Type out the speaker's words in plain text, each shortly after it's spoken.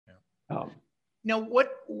Um, Now,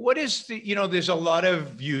 what is the, there's a lot of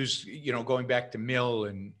views, going back to Mill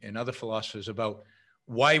and other philosophers about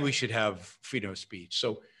why we should have freedom of speech.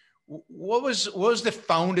 So what was the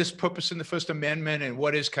founders' purpose in the First Amendment, and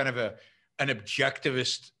what is kind of an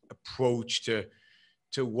objectivist approach to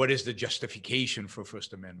what is the justification for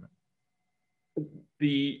First Amendment?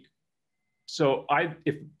 Particularly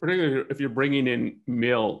if you're bringing in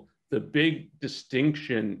Mill, the big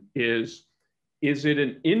distinction is it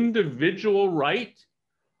an individual right,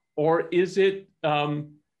 or is it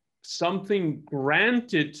something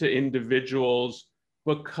granted to individuals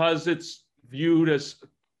because it's viewed as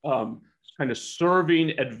kind of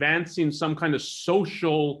serving, advancing some kind of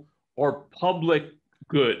social or public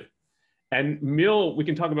good? And Mill, we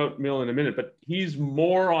can talk about Mill in a minute, but he's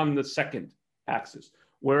more on the second axis.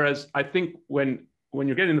 Whereas I think when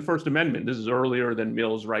you're getting the First Amendment, this is earlier than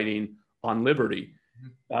Mill's writing on liberty.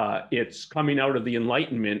 It's coming out of the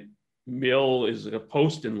Enlightenment. Mill is a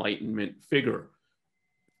post-Enlightenment figure.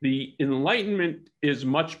 The Enlightenment is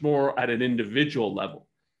much more at an individual level,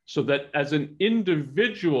 so that as an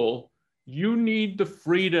individual, you need the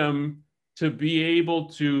freedom to be able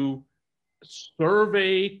to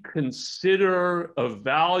survey, consider,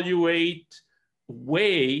 evaluate,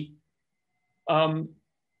 weigh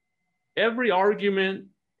every argument,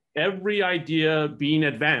 every idea being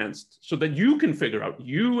advanced, so that you can figure out,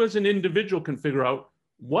 you as an individual can figure out,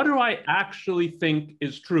 what do I actually think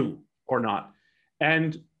is true or not?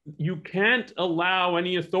 And you can't allow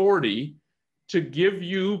any authority to give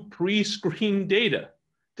you pre-screened data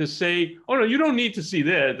to say, oh no, you don't need to see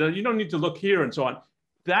this, you don't need to look here, and so on.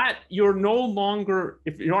 That you're no longer,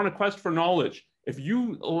 if you're on a quest for knowledge, if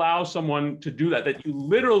you allow someone to do that, that you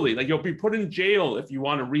literally, like, you'll be put in jail if you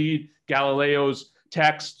want to read Galileo's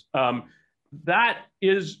text, that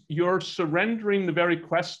is, you're surrendering the very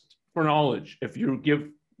quest for knowledge if you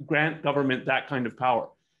grant government that kind of power.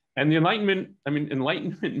 And the Enlightenment,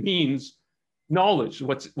 Enlightenment means knowledge.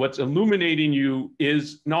 What's illuminating you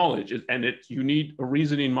is knowledge, and you need a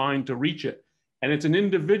reasoning mind to reach it. And it's an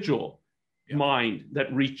individual mind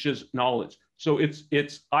that reaches knowledge. So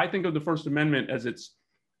I think of the First Amendment as it's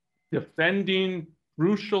defending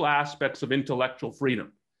crucial aspects of intellectual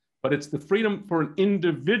freedom, but it's the freedom for an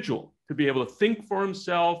individual to be able to think for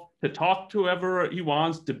himself, to talk to whoever he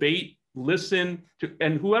wants, debate, listen to,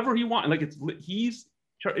 and whoever he wants. Like, he's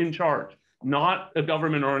in charge, not a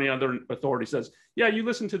government or any other authority says, yeah, you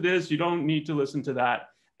listen to this, you don't need to listen to that.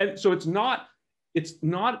 And so it's not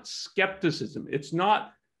skepticism. It's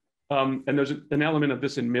not, and there's an element of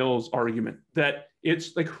this in Mill's argument, that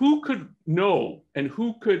it's like, who could know and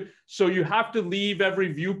who could, so you have to leave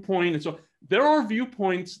every viewpoint. And so there are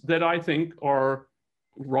viewpoints that I think are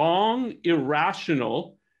wrong,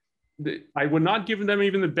 irrational. I would not give them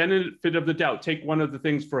even the benefit of the doubt. Take one of the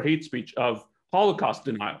things for hate speech of Holocaust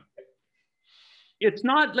denial. It's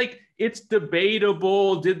not like it's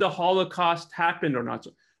debatable, did the Holocaust happen or not?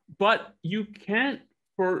 But you can't,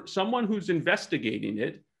 for someone who's investigating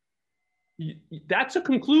it, that's a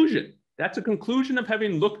conclusion. That's a conclusion of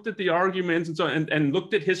having looked at the arguments and so on, and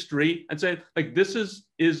looked at history and said, like, this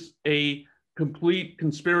is a complete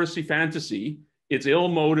conspiracy fantasy. It's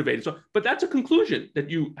ill-motivated. So, but that's a conclusion that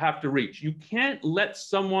you have to reach. You can't let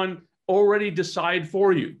someone already decide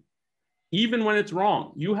for you, even when it's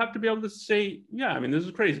wrong. You have to be able to say, yeah, this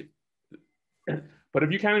is crazy. But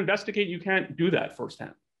if you can't investigate, you can't do that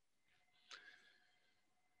firsthand.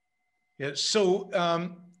 Yeah. So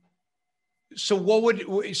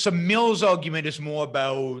Mill's argument is more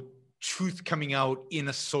about truth coming out in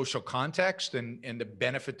a social context and the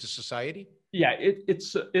benefit to society? Yeah,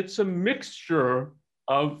 it's a mixture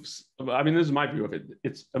of, this is my view of it.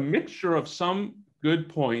 It's a mixture of some good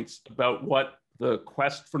points about what the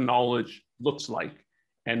quest for knowledge looks like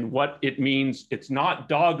and what it means. It's not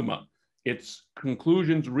dogma. It's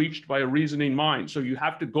conclusions reached by a reasoning mind. So you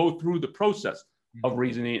have to go through the process of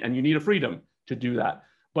reasoning, and you need a freedom to do that.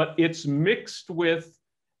 But it's mixed with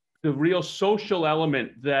the real social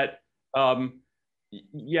element that,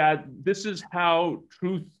 this is how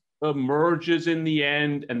truth emerges in the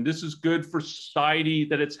end, and this is good for society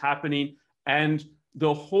that it's happening. And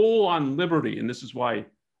the whole on liberty, and this is why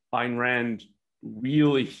Ayn Rand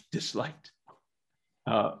really disliked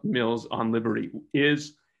Mill's on liberty,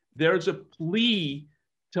 is there's a plea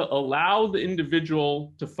to allow the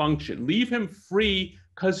individual to function, leave him free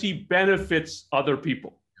because he benefits other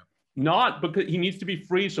people. Not because he needs to be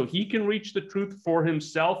free so he can reach the truth for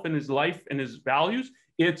himself and his life and his values.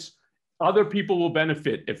 It's other people will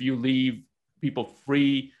benefit if you leave people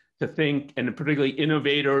free to think, and particularly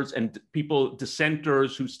innovators and people,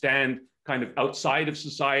 dissenters who stand kind of outside of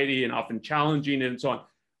society and often challenging it and so on.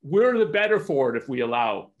 we're the better for it if we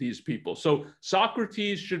allow these people. So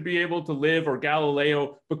Socrates should be able to live, or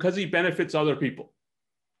Galileo, because he benefits other people.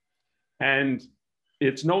 And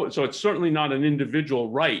so it's certainly not an individual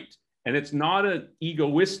right. And it's not an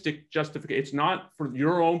egoistic justification. It's not for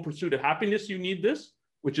your own pursuit of happiness you need this,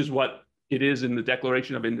 which is what it is in the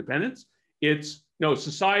Declaration of Independence. It's, no,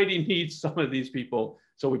 society needs some of these people,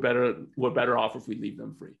 so we're better off if we leave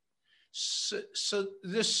them free. So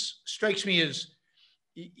this strikes me as,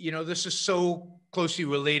 this is so closely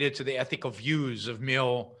related to the ethical views of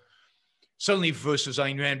Mill, certainly versus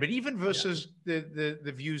Ayn Rand, but even versus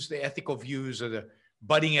the views, the ethical views, or the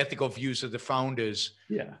budding ethical views of the founders.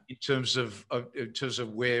 Yeah. In terms of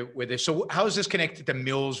where they. So how is this connected to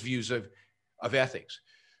Mill's views of ethics?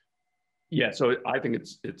 Yeah. So I think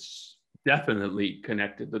it's definitely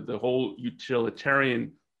connected. The whole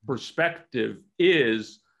utilitarian perspective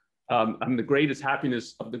is, I'm the greatest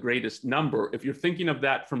happiness of the greatest number. If you're thinking of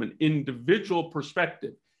that from an individual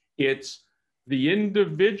perspective, it's the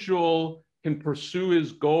individual can pursue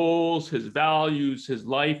his goals, his values, his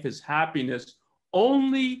life, his happiness,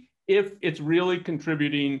 only if it's really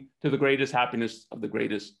contributing to the greatest happiness of the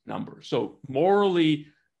greatest number. So morally,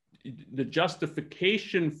 the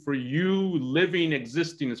justification for you living,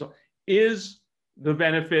 existing, and so is the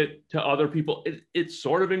benefit to other people. It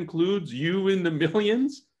sort of includes you in the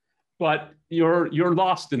millions, but you're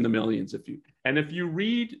lost in the millions if you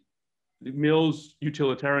read Mill's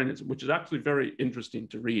Utilitarianism, which is actually very interesting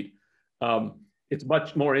to read. It's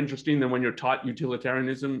much more interesting than when you're taught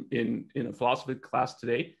utilitarianism in a philosophy class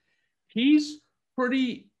today. He's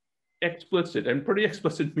pretty explicit, and pretty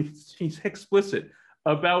explicit means he's explicit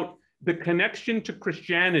about the connection to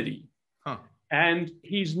Christianity. Huh. And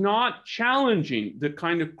he's not challenging the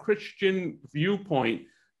kind of Christian viewpoint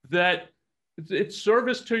that it's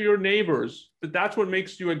service to your neighbors, that's what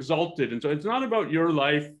makes you exalted. And so it's not about your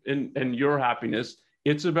life and your happiness.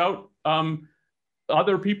 It's about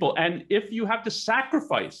other people. And if you have to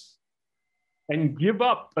sacrifice and give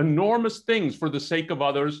up enormous things for the sake of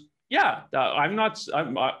others, as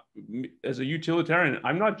a utilitarian,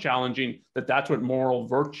 I'm not challenging that that's what moral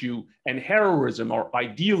virtue and heroism or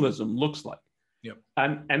idealism looks like. Yep.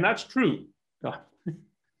 And that's true.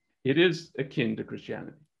 It is akin to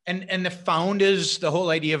Christianity. And the founders, the whole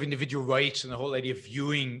idea of individual rights and the whole idea of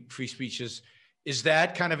viewing free speech is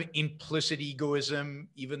that kind of implicit egoism,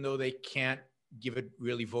 even though they can't give it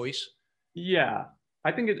really voice? Yeah,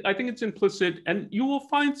 I think it's implicit, and you will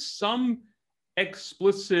find some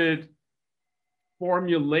explicit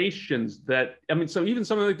formulations that, so even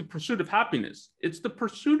something like the pursuit of happiness, it's the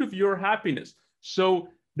pursuit of your happiness. So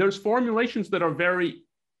there's formulations that are very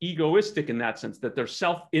egoistic in that sense, that they're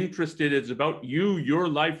self-interested. It's about you, your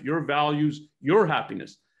life, your values, your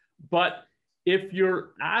happiness. But if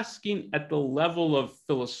you're asking at the level of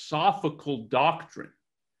philosophical doctrine,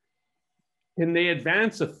 can they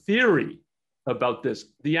advance a theory about this?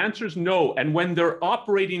 The answer is no. And when they're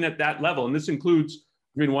operating at that level, and this includes,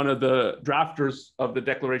 one of the drafters of the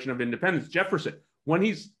Declaration of Independence, Jefferson, when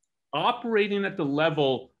he's operating at the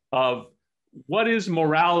level of what is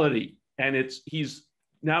morality, and he's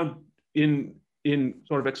now in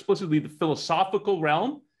sort of explicitly the philosophical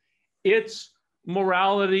realm, it's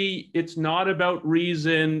morality. It's not about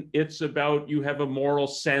reason. It's about you have a moral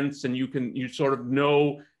sense and you sort of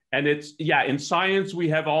know. And it's, in science, we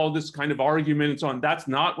have all this kind of argument and so on. That's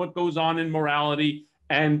not what goes on in morality.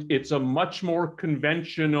 And it's a much more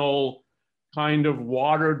conventional kind of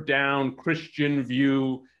watered down Christian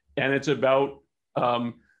view. And it's about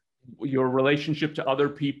your relationship to other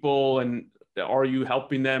people and are you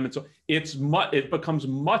helping them? And so it becomes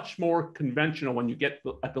much more conventional when you get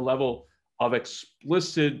at the level of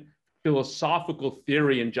explicit philosophical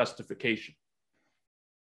theory and justification.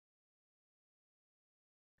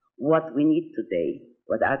 What we need today,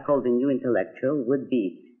 what I call the new intellectual, would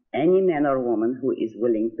be any man or woman who is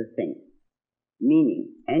willing to think. Meaning,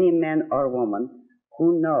 any man or woman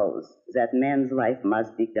who knows that man's life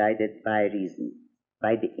must be guided by reason,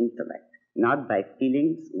 by the intellect, not by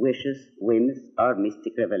feelings, wishes, whims, or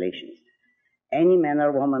mystic revelations. Any man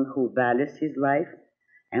or woman who values his life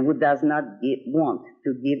and who does not want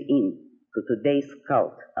to give in to today's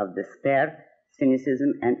cult of despair,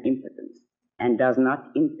 cynicism, and impotence, and does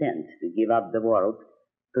not intend to give up the world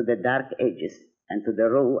to the dark ages and to the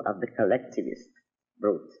rule of the collectivist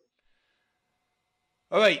brute.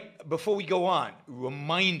 All right, before we go on,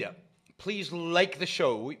 reminder, please like the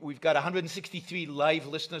show. We've got 163 live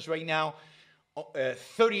listeners right now,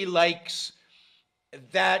 30 likes.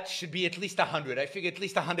 That should be at least 100. I figure at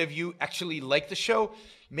least 100 of you actually like the show.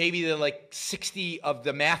 Maybe there are like 60 of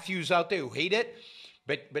the Matthews out there who hate it.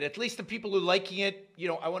 But at least the people who are liking it, you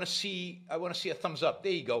know, I want to see a thumbs up.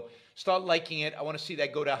 There you go. Start liking it. I want to see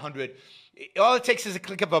that go to 100. All it takes is a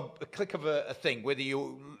click of a thing. Whether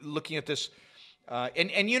you're looking at this,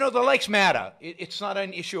 and you know, the likes matter. It's not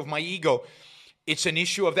an issue of my ego. It's an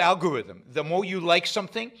issue of the algorithm. The more you like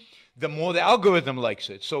something, the more the algorithm likes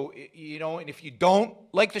it. So, you know, and if you don't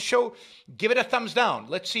like the show, give it a thumbs down.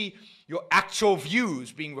 Let's see your actual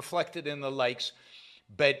views being reflected in the likes.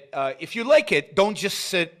 But if you like it, don't just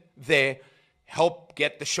sit there. Help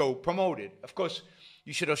get the show promoted. Of course,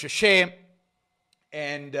 you should also share,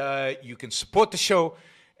 and you can support the show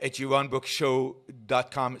at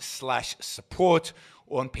JeronBrooksShow.com/support,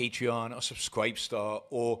 or on Patreon or Subscribestar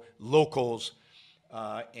or Locals,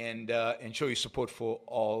 and show your support for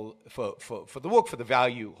the work, for the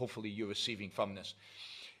value hopefully you're receiving from this.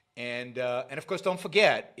 And of course, don't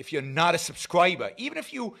forget, if you're not a subscriber, even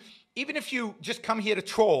if you just come here to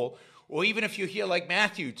troll, or even if you're here like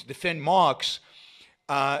Matthew to defend Marx,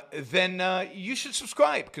 then you should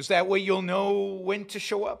subscribe, because that way you'll know when to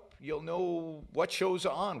show up. You'll know what shows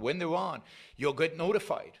are on, when they're on. You'll get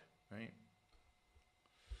notified, right?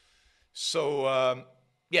 So,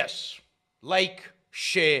 yes, like,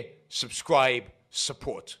 share, subscribe,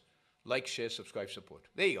 support. Like, share, subscribe, support.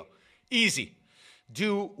 There you go. Easy.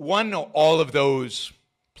 Do one or all of those,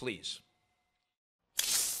 please.